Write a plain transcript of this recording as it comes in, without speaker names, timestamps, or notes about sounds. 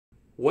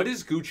What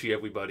is Gucci,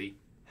 everybody?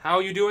 How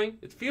are you doing?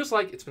 It feels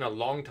like it's been a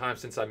long time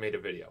since I made a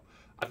video.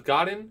 I've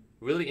gotten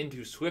really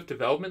into Swift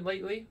development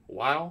lately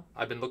while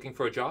I've been looking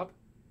for a job.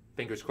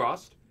 Fingers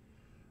crossed.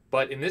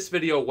 But in this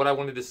video, what I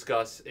want to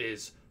discuss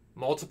is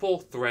multiple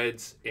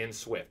threads in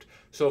Swift.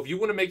 So if you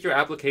want to make your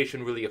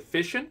application really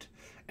efficient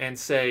and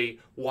say,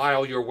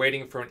 while you're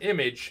waiting for an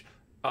image,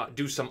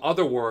 do some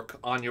other work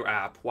on your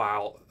app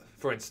while,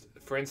 for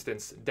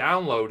instance,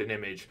 download an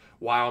image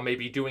while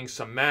maybe doing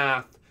some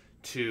math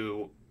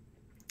to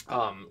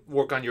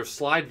work on your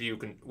slide view,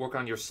 can work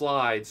on your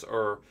slides,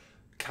 or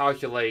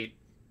calculate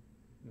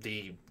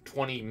the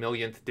 20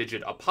 millionth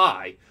digit of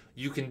pi.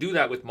 You can do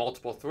that with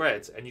multiple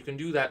threads, and you can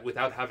do that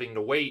without having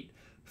to wait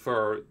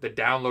for the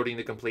downloading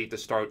to complete to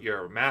start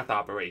your math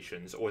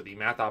operations, or the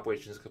math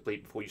operations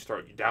complete before you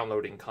start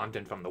downloading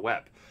content from the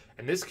web.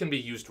 And this can be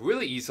used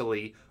really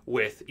easily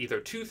with either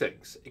two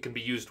things. It can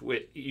be used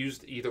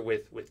either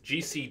with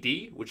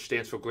GCD, which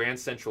stands for Grand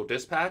Central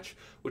Dispatch,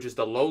 which is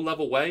the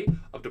low-level way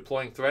of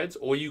deploying threads,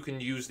 or you can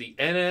use the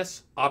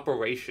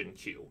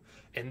NSOperationQueue.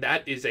 And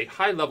that is a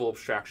high-level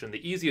abstraction,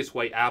 the easiest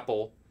way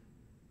Apple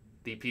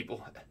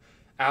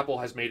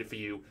has made it for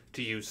you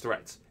to use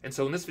threads. And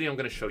so in this video, I'm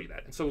going to show you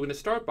that. And so we're going to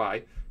start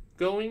by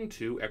going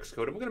to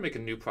Xcode, and we're going to make a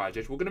new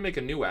project. We're going to make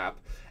a new app,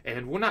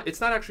 and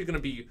it's not actually going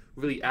to be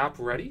really app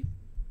ready,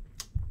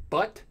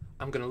 but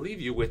I'm going to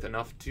leave you with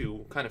enough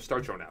to kind of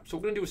start your own app. So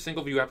we're going to do a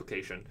single view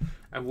application,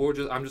 and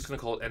I'm just going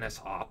to call it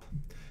NSOp,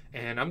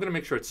 and I'm going to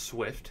make sure it's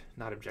Swift,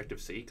 not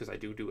Objective-C, because I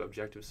do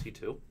Objective-C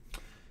too.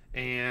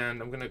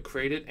 And I'm going to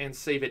create it and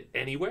save it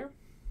anywhere.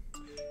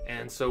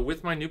 And so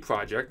with my new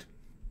project,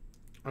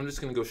 I'm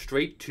just going to go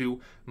straight to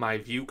my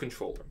view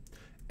controller.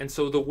 And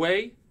so the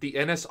way the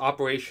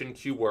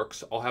NSOperationQueue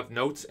works, I'll have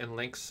notes and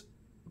links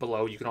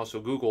below. You can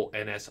also Google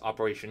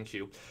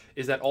NSOperationQueue.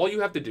 Is that all you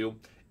have to do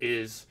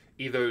is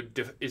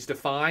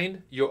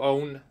define your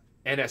own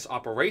NS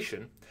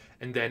operation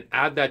and then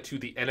add that to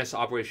the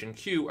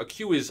NSOperationQueue. A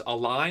queue is a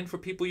line for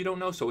people you don't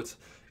know. So it's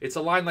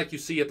a line like you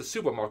see at the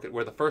supermarket,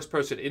 where the first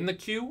person in the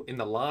queue, in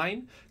the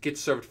line, gets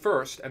served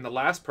first, and the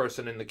last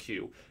person in the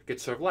queue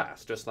gets served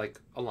last, just like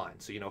a line.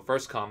 So,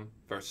 first come,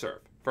 first serve.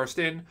 First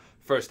in,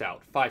 first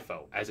out.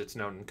 FIFO, as it's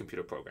known in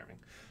computer programming.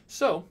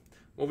 So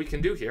what we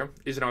can do here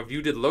is in our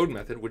viewDidLoad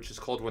method, which is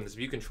called when this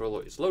view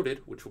controller is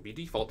loaded, which will be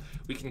default,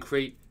 we can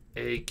create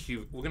a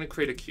queue. We're going to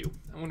create a queue.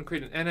 I'm going to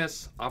create an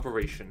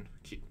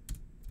NSOperationQueue.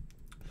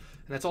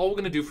 And that's all we're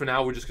going to do for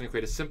now. We're just going to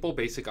create a simple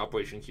basic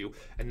operation queue,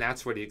 and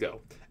that's ready to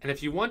go. And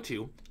if you want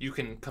to, you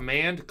can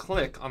command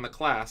click on the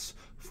class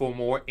for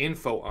more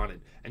info on it,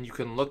 and you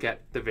can look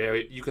at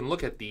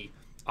the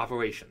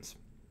operations.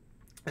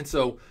 And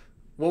so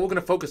what we're going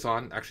to focus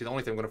on, actually the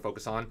only thing we're going to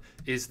focus on,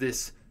 is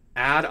this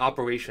add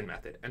operation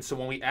method. And so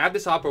when we add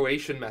this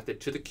operation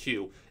method to the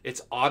queue,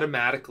 it's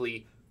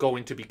automatically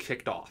going to be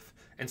kicked off.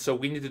 And so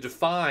we need to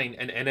define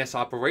an NS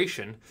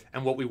operation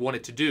and what we want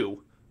it to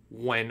do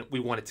when we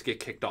want it to get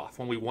kicked off,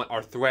 when we want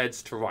our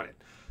threads to run it.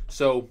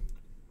 So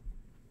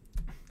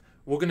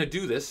we're going to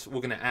do this.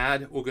 We're going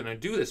to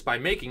do this by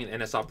making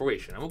an NS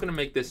operation, and we're going to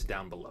make this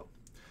down below.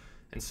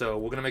 And so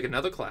we're going to make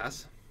another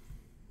class,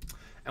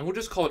 and we'll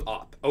just call it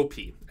OP,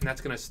 and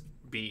that's going to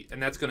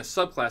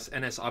subclass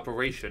NS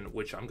operation,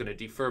 which I'm going to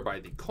defer by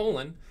the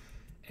colon,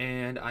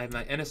 and I have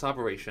my NS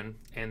operation,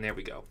 and there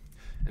we go.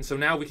 And so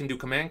now we can do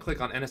command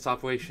click on NS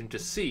operation to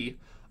see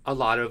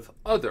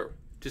the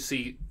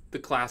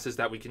classes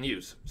that we can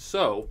use.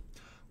 So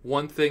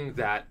one thing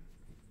that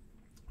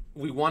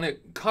we want to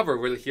cover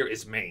really here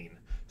is main.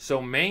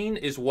 So main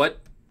is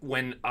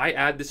when I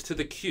add this to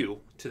the queue,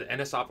 to the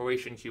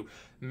NSOperationQueue,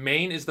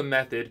 main is the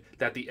method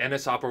that the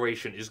NS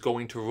operation is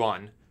going to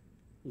run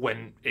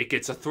when it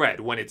gets a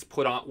thread, when it's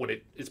put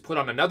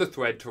on another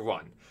thread to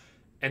run.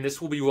 And this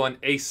will be run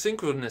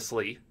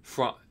asynchronously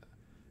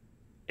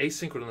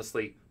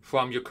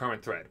from your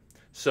current thread.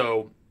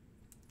 So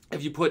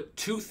if you put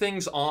two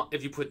things on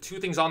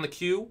the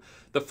queue,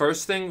 the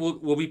first thing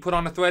will be put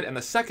on a thread, and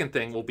the second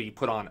thing will be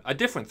put on a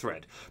different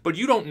thread. But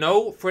you don't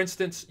know, for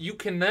instance, you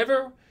can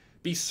never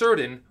be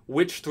certain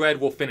which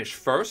thread will finish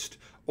first,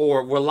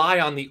 or rely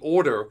on the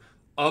order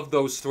of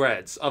those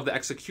threads, of the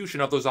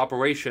execution of those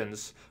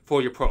operations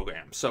for your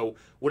program. So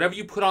whatever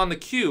you put on the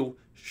queue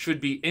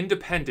should be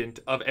independent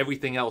of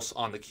everything else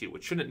on the queue.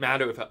 It shouldn't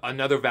matter if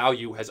another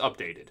value has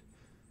updated.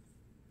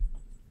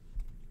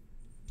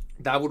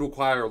 That would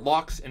require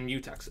locks and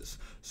mutexes.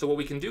 So what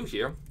we can do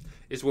here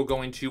is we're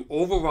going to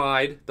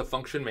override the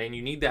function main.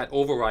 You need that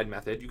override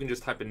method. You can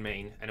just type in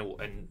main, and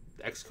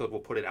Xcode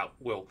will put it out.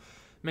 We'll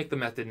make the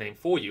method name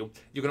for you.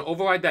 You're going to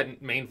override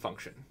that main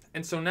function.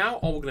 And so now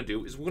all we're going to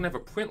do is we're going to have a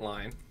print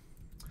line,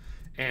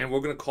 and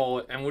we're going to call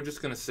it, and we're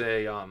just going to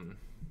say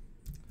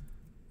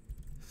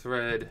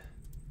thread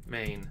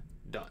main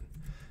done.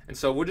 And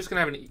so we're just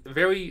going to have a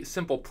very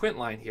simple print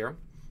line here,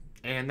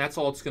 and that's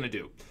all it's going to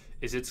do,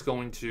 is it's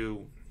going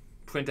to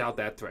print out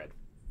that thread.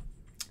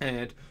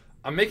 And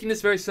I'm making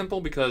this very simple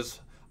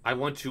because I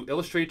want to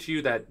illustrate to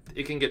you that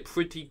it can get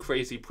pretty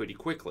crazy pretty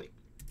quickly.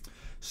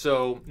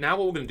 So now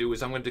what we're going to do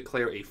is I'm going to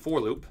declare a for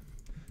loop,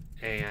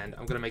 And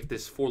I'm going to make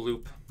this for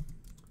loop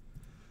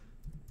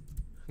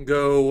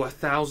go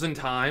 1,000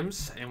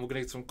 times, and we're going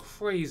to get some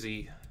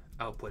crazy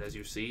output, as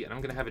you see. And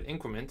I'm going to have it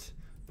increment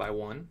by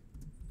 1.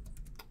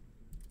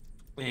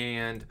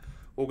 And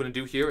what we're going to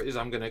do here is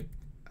I'm going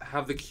to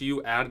have the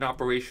queue add an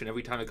operation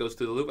every time it goes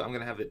through the loop. I'm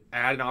going to have it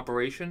add an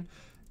operation,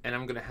 and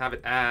I'm going to have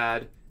it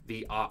add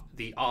the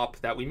op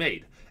that we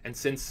made. And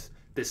since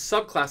this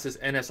subclass is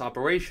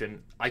NSOperation,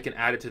 I can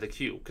add it to the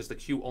queue because the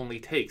queue only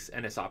takes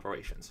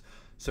NSOperations.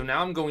 So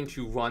now I'm going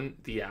to run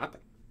the app.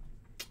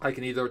 I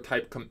can either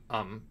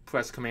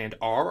press Command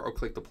R or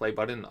click the play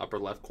button in the upper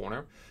left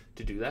corner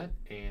to do that.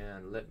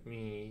 And let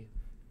me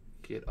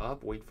get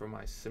up, wait for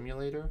my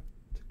simulator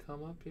to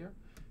come up here.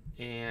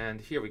 And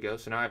here we go.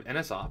 So now I have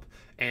NSOp,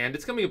 and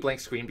it's going to be a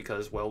blank screen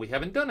because, well, we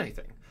haven't done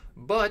anything.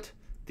 But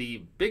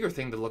the bigger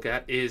thing to look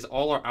at is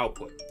all our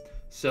output.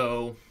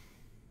 So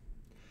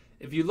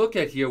if you look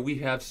at here, we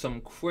have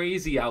some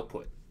crazy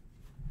output.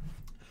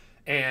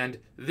 And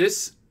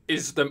this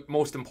is the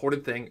most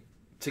important thing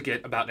to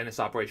get about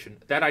NSOperation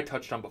that I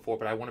touched on before,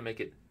 but I want to make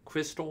it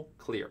crystal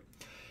clear,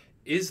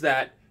 is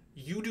that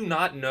you do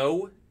not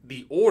know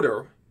the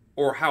order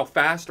or how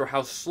fast or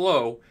how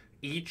slow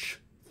each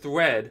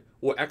thread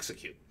will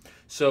execute.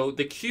 So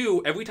the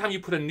queue, every time you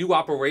put a new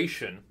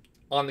operation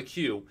on the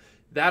queue,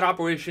 that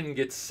operation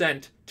gets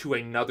sent to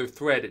another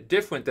thread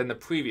different than the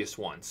previous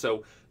one.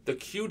 So the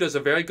queue does a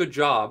very good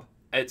job,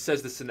 it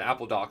says this in the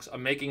Apple Docs, of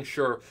making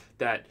sure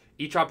that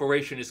each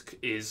operation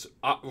is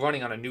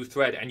running on a new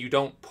thread, and you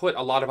don't put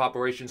a lot of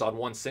operations on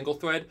one single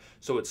thread,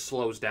 so it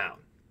slows down.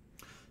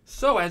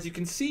 So as you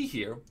can see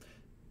here,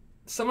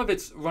 some of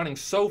it's running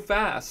so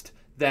fast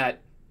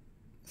that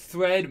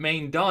thread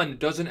main done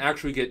doesn't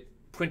actually get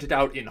printed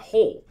out in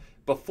whole.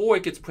 Before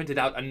it gets printed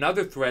out,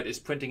 another thread is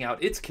printing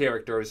out its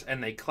characters,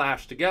 and they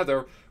clash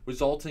together,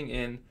 resulting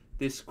in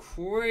this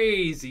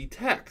crazy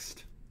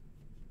text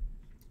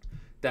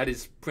that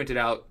is printed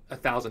out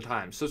 1,000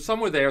 times. So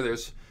somewhere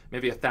there's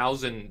maybe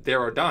 1,000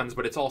 there are dones,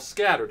 but it's all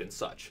scattered and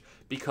such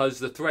because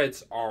the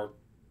threads are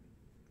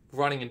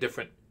running in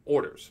different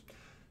orders.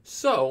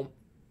 So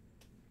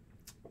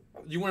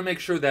you want to make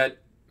sure that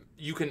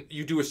you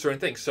do a certain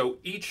thing. So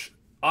each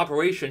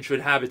operation should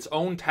have its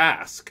own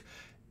task,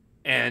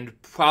 and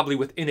probably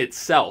within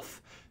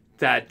itself,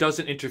 that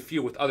doesn't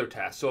interfere with other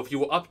tasks. So if you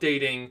were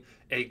updating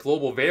a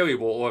global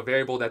variable or a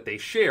variable that they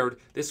shared,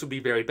 this would be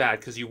very bad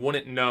because you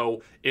wouldn't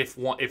know if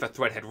a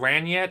thread had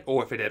ran yet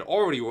or if it had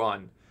already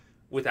run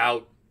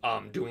without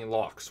doing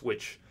locks,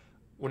 which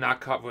we're not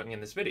covering in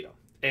this video,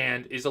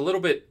 and is a little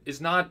bit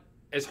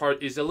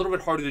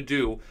harder to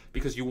do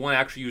because you want to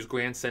actually use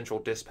Grand Central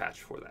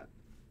Dispatch for that.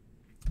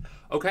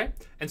 Okay,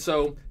 and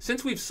so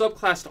since we've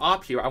subclassed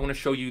op here, I want to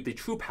show you the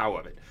true power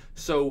of it.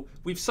 So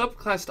we've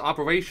subclassed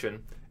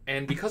operation,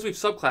 and because we've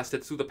subclassed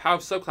it, through the power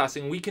of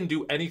subclassing, we can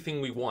do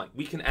anything we want.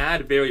 We can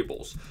add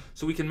variables.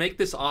 So we can make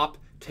this op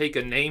take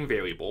a name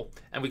variable,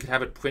 and we can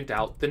have it print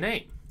out the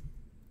name.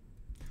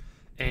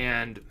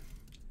 And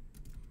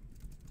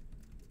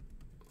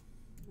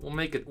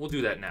we'll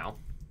do that now.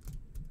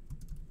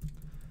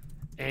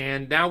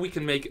 And now we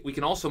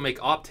can also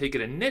make op take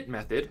an init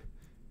method,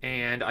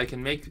 and I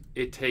can make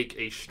it take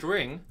a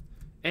string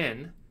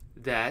n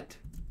that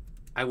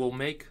I will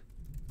make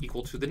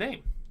equal to the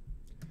name.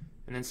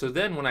 And then so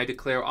then when I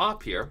declare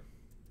op here,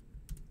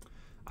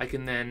 I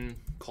can then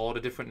call it a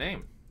different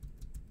name.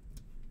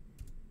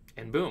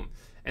 And boom.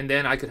 And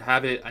then I could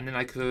have it, and then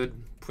I could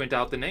print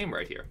out the name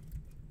right here.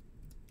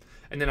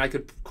 And then I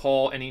could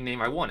call any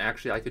name I want.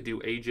 Actually, I could do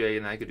AJ,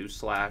 and I could do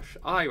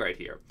 /I right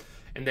here.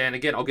 And then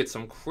again, I'll get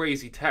some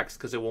crazy text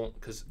because it won't,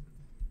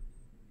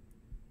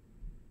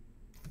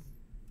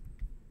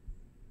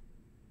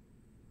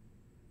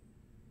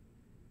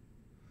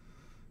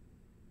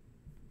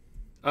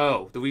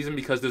 oh, the reason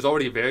because there's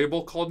already a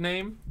variable called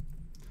name.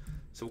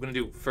 So we're going to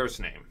do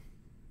first name.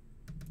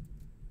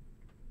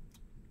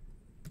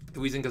 The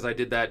reason because I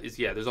did that is,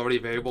 yeah, there's already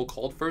a variable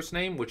called first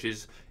name, which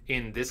is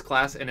in this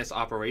class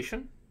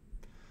NSOperation.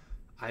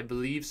 I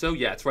believe so.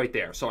 Yeah, it's right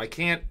there. So I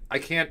can't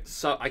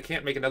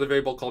make another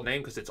variable called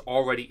name because it's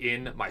already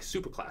in my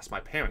superclass,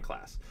 my parent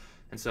class.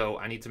 And so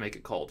I need to make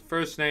it called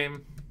first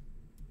name.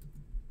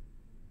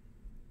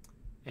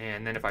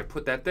 And then if I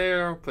put that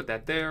there,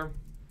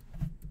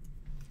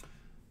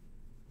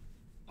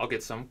 I'll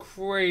get some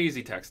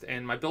crazy text,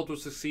 and my build will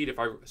succeed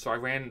so I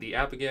ran the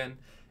app again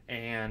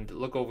and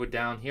look over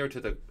down here to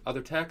the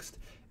other text,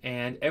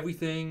 and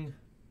everything,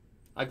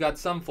 I've got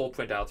some full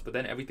printouts, but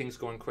then everything's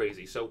going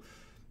crazy. So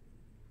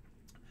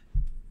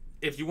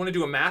if you want to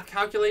do a math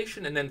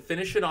calculation and then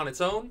finish it on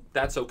its own,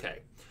 that's okay.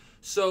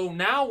 So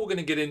now we're going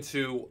to get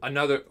into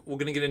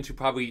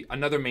probably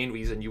another main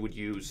reason you would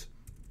use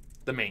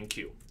the main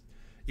queue.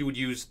 You would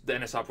use the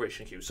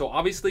NSOperationQueue. So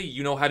obviously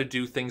you know how to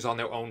do things on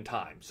their own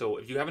time. So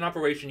if you have an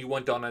operation you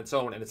want done on its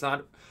own and it's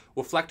not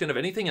reflective of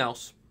anything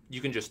else,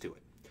 you can just do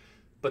it.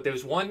 But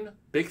there's one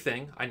big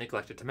thing I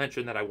neglected to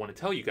mention that I want to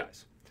tell you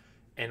guys.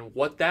 And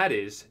what that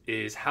is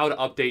how to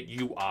update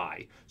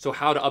UI. So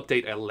how to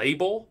update a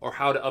label or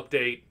how to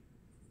update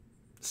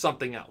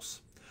something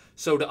else.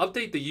 So to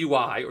update the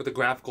UI or the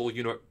graphical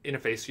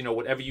interface,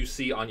 whatever you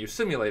see on your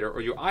simulator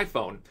or your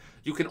iPhone,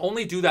 you can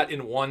only do that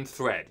in one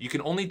thread. You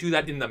can only do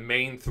that in the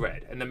main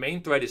thread. And the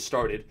main thread is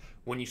started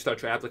when you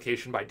start your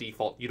application by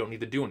default. You don't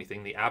need to do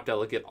anything. The app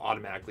delegate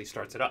automatically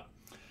starts it up.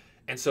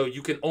 And so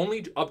you can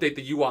only update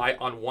the UI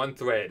on one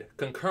thread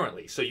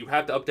concurrently. So you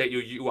have to update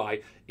your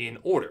UI in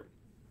order.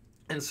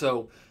 And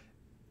so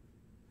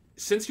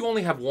since you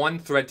only have one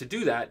thread to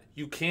do that,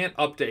 you can't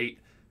update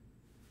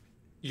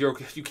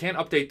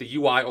the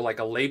UI or like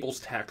a labels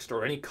text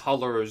or any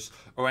colors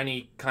or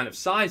any kind of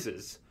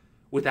sizes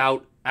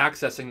without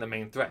accessing the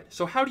main thread.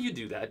 So how do you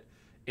do that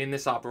in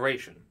this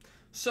operation?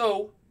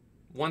 So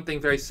one thing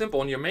very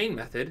simple in your main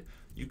method,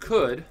 you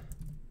could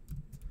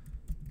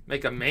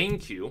make a main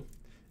queue,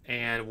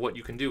 and what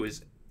you can do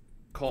is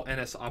call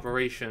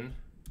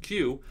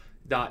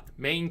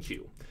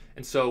NSOperationQueue.mainQueue.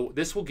 And so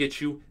this will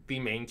get you the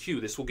main queue.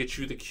 This will get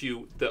you the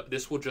queue.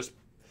 This will just,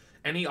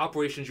 any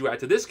operations you add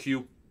to this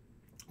queue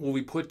will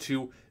be put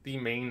to the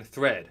main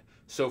thread.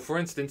 So for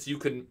instance, you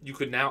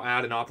could now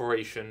add an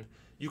operation.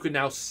 You could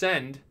now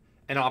send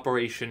an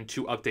operation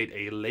to update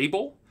a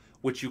label,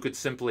 which you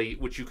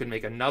can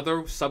make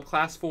another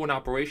subclass for an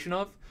operation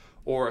of,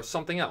 or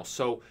something else.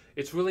 So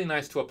it's really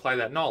nice to apply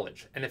that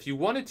knowledge. And if you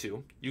wanted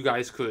to, you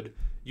guys could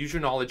use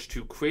your knowledge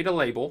to create a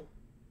label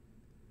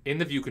in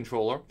the view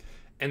controller,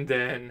 and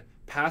then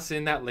pass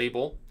in that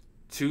label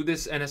to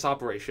this NS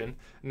operation,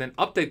 and then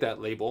update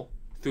that label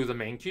through the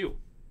main queue.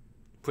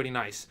 Pretty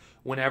nice.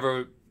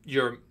 Whenever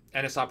your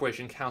NS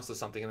operation counts to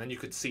something, and then you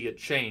could see it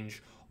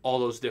change all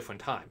those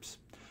different times.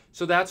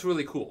 So that's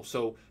really cool.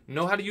 So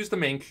know how to use the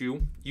main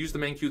queue. Use the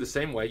main queue the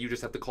same way. You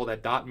just have to call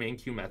that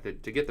 .mainQueue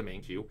method to get the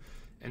main queue.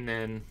 And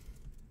then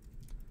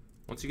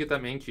once you get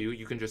that main queue,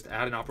 you can just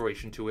add an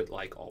operation to it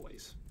like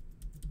always.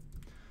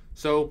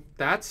 So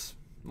that's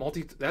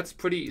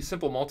pretty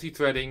simple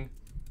multi-threading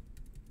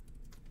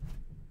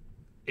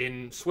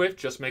in Swift.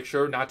 Just make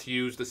sure not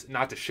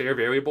to share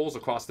variables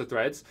across the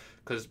threads,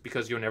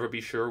 because you'll never be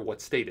sure what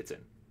state it's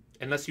in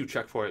unless you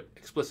check for it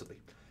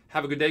explicitly.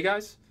 Have a good day,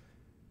 guys,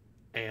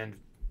 and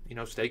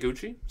stay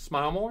Gucci,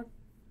 smile more,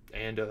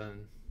 and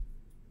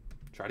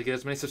try to get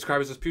as many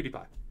subscribers as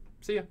PewDiePie.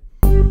 See ya.